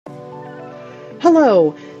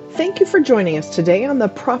Hello. Thank you for joining us today on the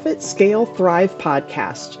Profit Scale Thrive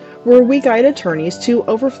podcast, where we guide attorneys to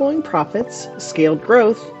overflowing profits, scaled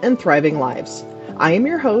growth, and thriving lives. I am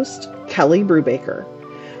your host, Kelly Brubaker.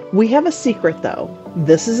 We have a secret though.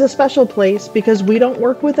 This is a special place because we don't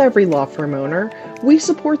work with every law firm owner. We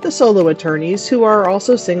support the solo attorneys who are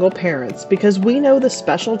also single parents because we know the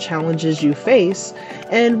special challenges you face,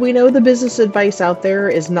 and we know the business advice out there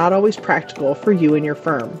is not always practical for you and your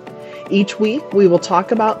firm. Each week, we will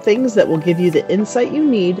talk about things that will give you the insight you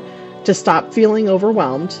need to stop feeling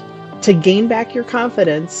overwhelmed, to gain back your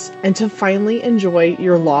confidence, and to finally enjoy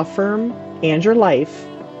your law firm and your life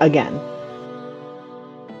again.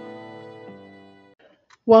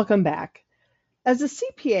 Welcome back. As a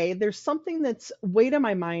CPA, there's something that's weighed on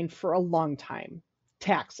my mind for a long time: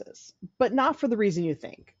 taxes, but not for the reason you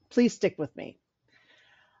think. Please stick with me.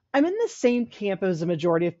 I'm in the same camp as a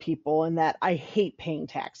majority of people in that I hate paying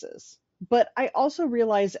taxes. But I also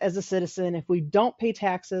realize as a citizen, if we don't pay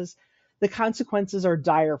taxes, the consequences are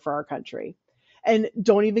dire for our country. And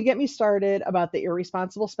don't even get me started about the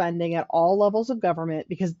irresponsible spending at all levels of government,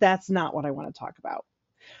 because that's not what I want to talk about.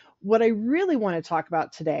 What I really want to talk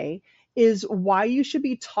about today is why you should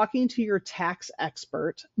be talking to your tax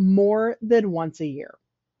expert more than once a year.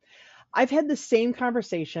 I've had the same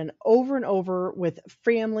conversation over and over with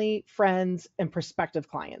family, friends, and prospective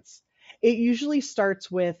clients. It usually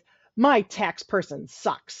starts with, "My tax person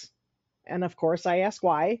sucks." And of course, I ask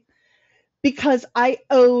why. "Because I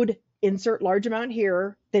owed insert large amount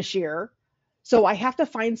here this year. So I have to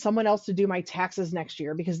find someone else to do my taxes next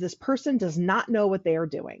year because this person does not know what they are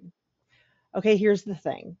doing." Okay, here's the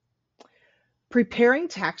thing. Preparing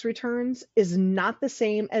tax returns is not the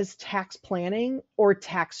same as tax planning or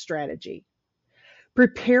tax strategy.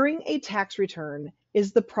 Preparing a tax return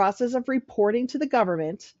is the process of reporting to the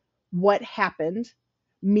government what happened,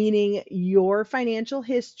 meaning your financial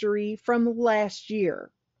history from last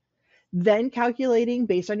year, then calculating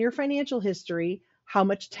based on your financial history how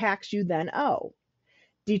much tax you then owe.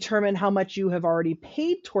 Determine how much you have already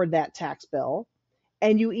paid toward that tax bill,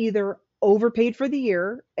 and you either overpaid for the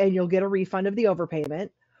year and you'll get a refund of the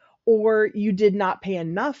overpayment, or you did not pay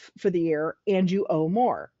enough for the year and you owe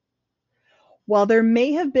more. While there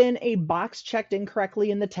may have been a box checked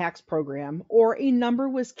incorrectly in the tax program, or a number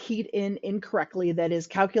was keyed in incorrectly that is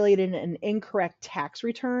calculated an incorrect tax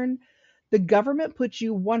return, the government puts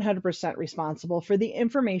you 100% responsible for the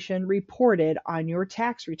information reported on your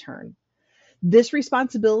tax return. This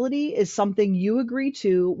responsibility is something you agree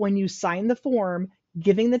to when you sign the form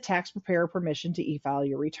giving the tax preparer permission to e-file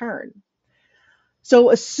your return. So,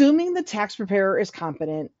 assuming the tax preparer is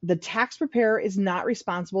competent, the tax preparer is not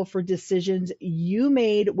responsible for decisions you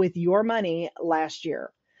made with your money last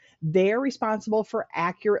year. They are responsible for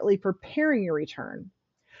accurately preparing your return.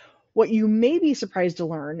 What you may be surprised to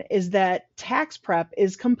learn is that tax prep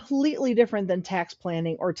is completely different than tax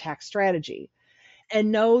planning or tax strategy. And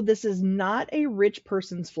no, this is not a rich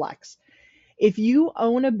person's flex. If you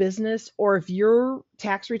own a business or if your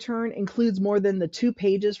tax return includes more than the 2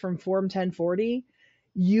 pages from Form 1040,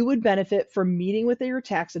 you would benefit from meeting with your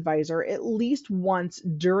tax advisor at least once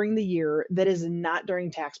during the year that is not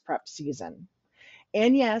during tax prep season.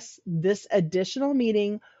 And yes, this additional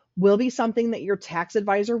meeting will be something that your tax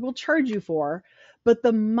advisor will charge you for, but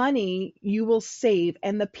the money you will save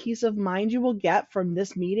and the peace of mind you will get from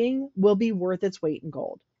this meeting will be worth its weight in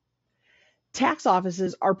gold. Tax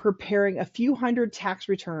offices are preparing a few hundred tax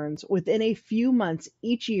returns within a few months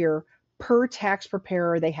each year per tax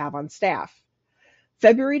preparer they have on staff.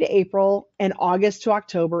 February to April and August to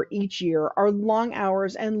October each year are long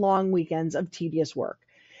hours and long weekends of tedious work.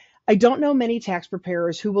 I don't know many tax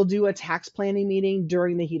preparers who will do a tax planning meeting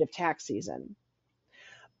during the heat of tax season.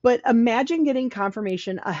 But imagine getting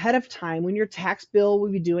confirmation ahead of time when your tax bill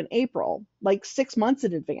will be due in April, like 6 months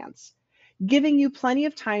in advance, giving you plenty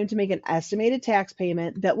of time to make an estimated tax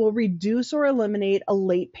payment that will reduce or eliminate a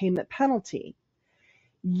late payment penalty.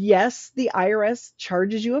 Yes, the IRS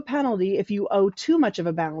charges you a penalty if you owe too much of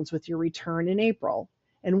a balance with your return in April.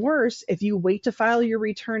 And worse, if you wait to file your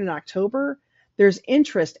return in October, there's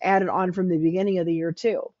interest added on from the beginning of the year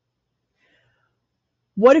too.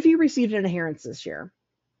 What if you received an inheritance this year?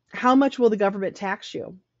 How much will the government tax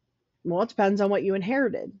you? Well, it depends on what you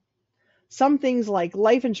inherited. Some things like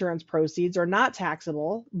life insurance proceeds are not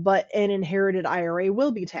taxable, but an inherited IRA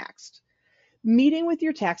will be taxed. Meeting with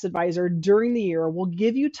your tax advisor during the year will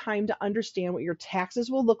give you time to understand what your taxes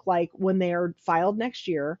will look like when they are filed next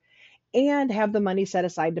year and have the money set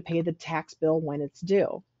aside to pay the tax bill when it's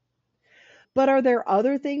due. But are there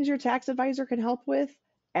other things your tax advisor can help with?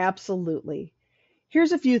 Absolutely.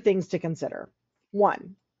 Here's a few things to consider.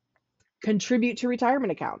 One, Contribute to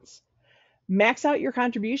retirement accounts. Max out your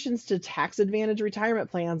contributions to tax advantage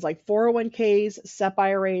retirement plans like 401ks, SEP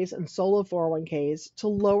IRAs, and solo 401ks to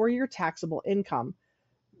lower your taxable income.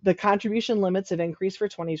 The contribution limits have increased for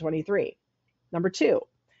 2023. Number two,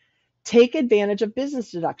 take advantage of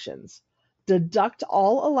business deductions. Deduct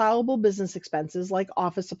all allowable business expenses like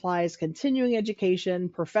office supplies, continuing education,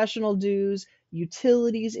 professional dues,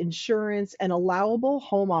 utilities, insurance, and allowable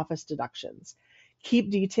home office deductions. Keep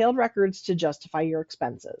detailed records to justify your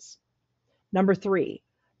expenses. Number three,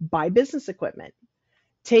 buy business equipment.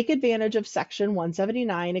 Take advantage of Section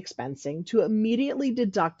 179 expensing to immediately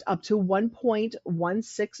deduct up to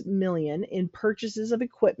 1.16 million in purchases of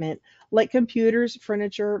equipment like computers,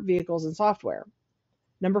 furniture, vehicles, and software.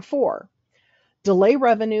 Number four, delay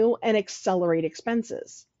revenue and accelerate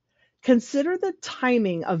expenses. Consider the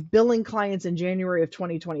timing of billing clients in January of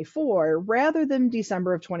 2024 rather than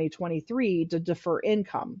December of 2023 to defer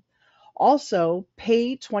income. Also,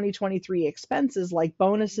 pay 2023 expenses like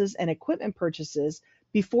bonuses and equipment purchases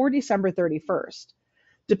before December 31st.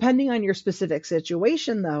 Depending on your specific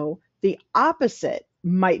situation, though, the opposite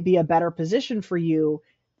might be a better position for you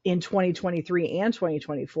in 2023 and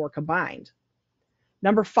 2024 combined.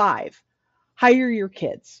 Number five, hire your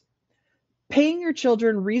kids. Paying your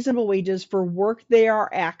children reasonable wages for work they are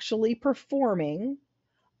actually performing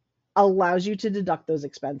allows you to deduct those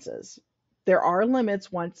expenses. There are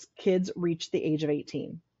limits once kids reach the age of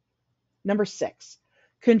 18. Number six,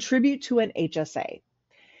 contribute to an HSA.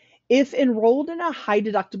 If enrolled in a high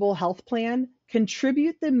deductible health plan,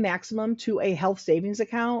 contribute the maximum to a health savings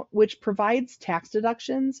account, which provides tax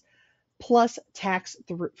deductions plus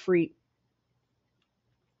tax-free.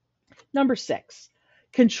 Number six,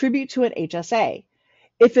 contribute to an HSA.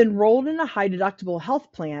 If enrolled in a high deductible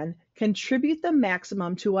health plan, contribute the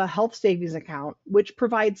maximum to a health savings account, which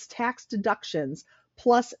provides tax deductions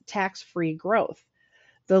plus tax-free growth.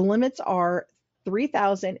 The limits are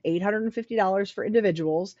 $3,850 for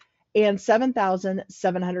individuals and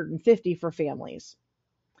 $7,750 for families.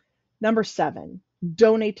 Number seven,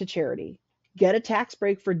 donate to charity. Get a tax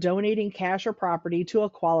break for donating cash or property to a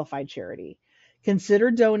qualified charity.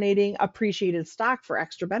 Consider donating appreciated stock for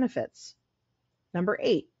extra benefits. Number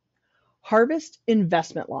eight, harvest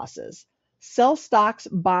investment losses. Sell stocks,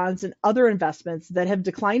 bonds, and other investments that have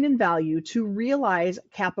declined in value to realize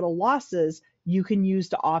capital losses you can use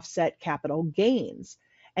to offset capital gains,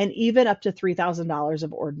 and even up to $3,000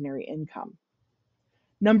 of ordinary income.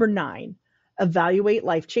 Number nine, evaluate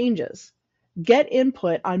life changes. Get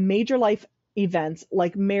input on major life events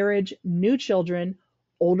like marriage, new children,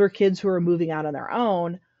 older kids who are moving out on their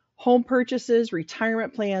own, home purchases,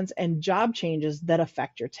 retirement plans, and job changes that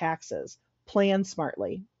affect your taxes. Plan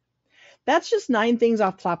smartly. That's just 9 things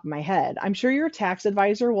off the top of my head. I'm sure your tax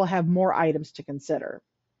advisor will have more items to consider.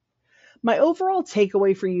 My overall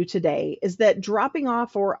takeaway for you today is that dropping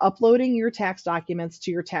off or uploading your tax documents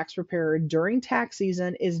to your tax preparer during tax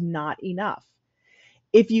season is not enough.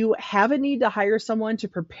 If you have a need to hire someone to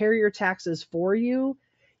prepare your taxes for you,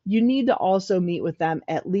 you need to also meet with them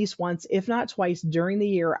at least once, if not twice, during the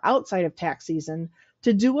year outside of tax season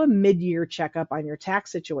to do a mid-year checkup on your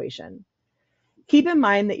tax situation. Keep in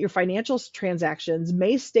mind that your financial transactions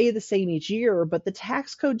may stay the same each year, but the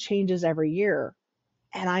tax code changes every year.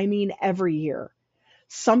 And I mean every year.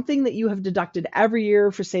 Something that you have deducted every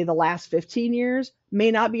year for, say, the last 15 years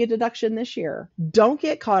may not be a deduction this year. Don't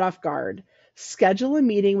get caught off guard. Schedule a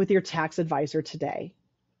meeting with your tax advisor today.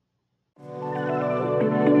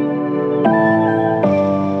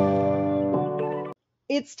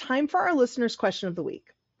 It's time for our listener's question of the week.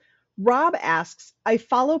 Rob asks, I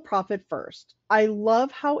follow Profit First. I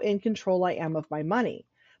love how in control I am of my money,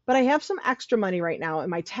 but I have some extra money right now in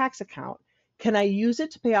my tax account. Can I use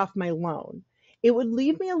it to pay off my loan? It would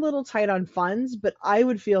leave me a little tight on funds, but I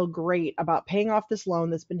would feel great about paying off this loan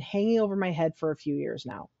that's been hanging over my head for a few years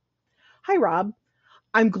now. Hi, Rob.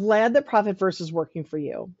 I'm glad that Profit First is working for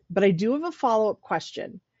you, but I do have a follow-up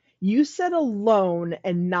question. You said a loan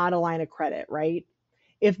and not a line of credit, right?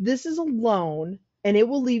 If this is a loan and it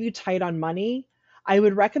will leave you tight on money, I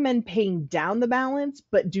would recommend paying down the balance,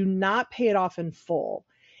 but do not pay it off in full.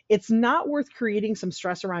 It's not worth creating some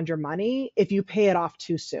stress around your money if you pay it off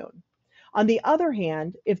too soon. On the other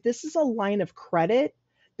hand, if this is a line of credit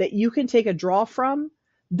that you can take a draw from,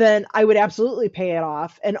 then I would absolutely pay it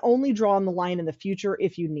off and only draw on the line in the future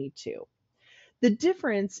if you need to. The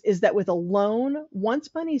difference is that with a loan,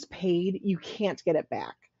 once money's paid, you can't get it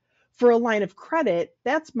back. For a line of credit,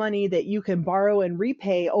 that's money that you can borrow and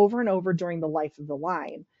repay over and over during the life of the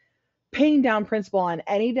line. Paying down principal on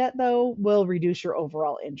any debt, though, will reduce your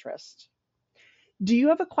overall interest. Do you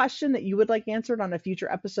have a question that you would like answered on a future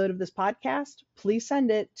episode of this podcast? Please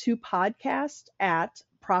send it to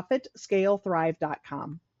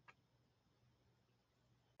podcast@profitscalethrive.com.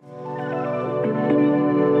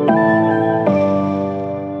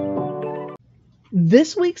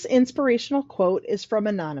 This week's inspirational quote is from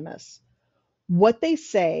Anonymous. What they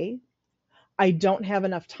say, I don't have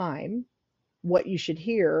enough time. What you should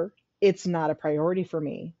hear, it's not a priority for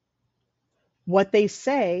me. What they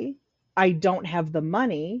say, I don't have the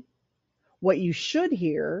money. What you should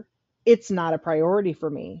hear, it's not a priority for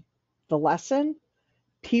me. The lesson?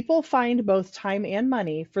 People find both time and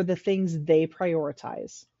money for the things they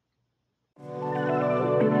prioritize.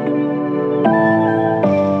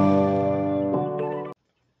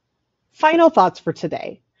 Final thoughts for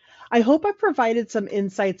today. I hope I provided some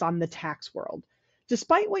insights on the tax world.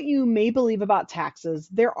 Despite what you may believe about taxes,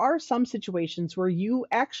 there are some situations where you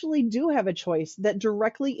actually do have a choice that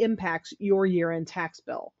directly impacts your year-end tax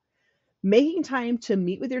bill. Making time to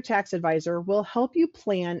meet with your tax advisor will help you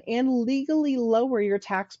plan and legally lower your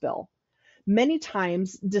tax bill. Many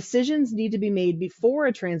times, decisions need to be made before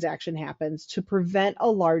a transaction happens to prevent a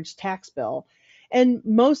large tax bill, and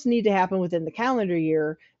most need to happen within the calendar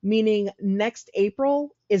year, meaning next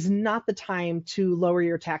April is not the time to lower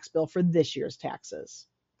your tax bill for this year's taxes.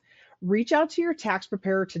 Reach out to your tax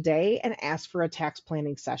preparer today and ask for a tax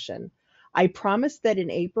planning session. I promise that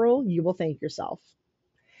in April, you will thank yourself.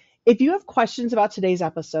 If you have questions about today's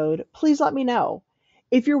episode, please let me know.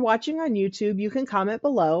 If you're watching on YouTube, you can comment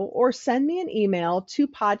below or send me an email to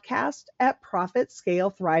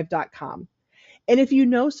podcast@profitscalethrive.com. And if you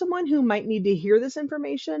know someone who might need to hear this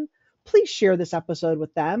information, please share this episode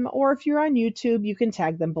with them, or if you're on YouTube, you can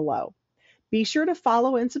tag them below. Be sure to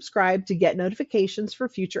follow and subscribe to get notifications for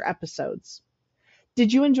future episodes.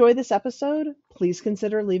 Did you enjoy this episode? Please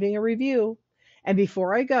consider leaving a review. And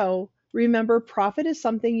before I go, remember, profit is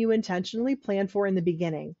something you intentionally plan for in the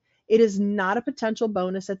beginning. It is not a potential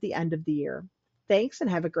bonus at the end of the year. Thanks and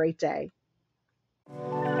have a great day.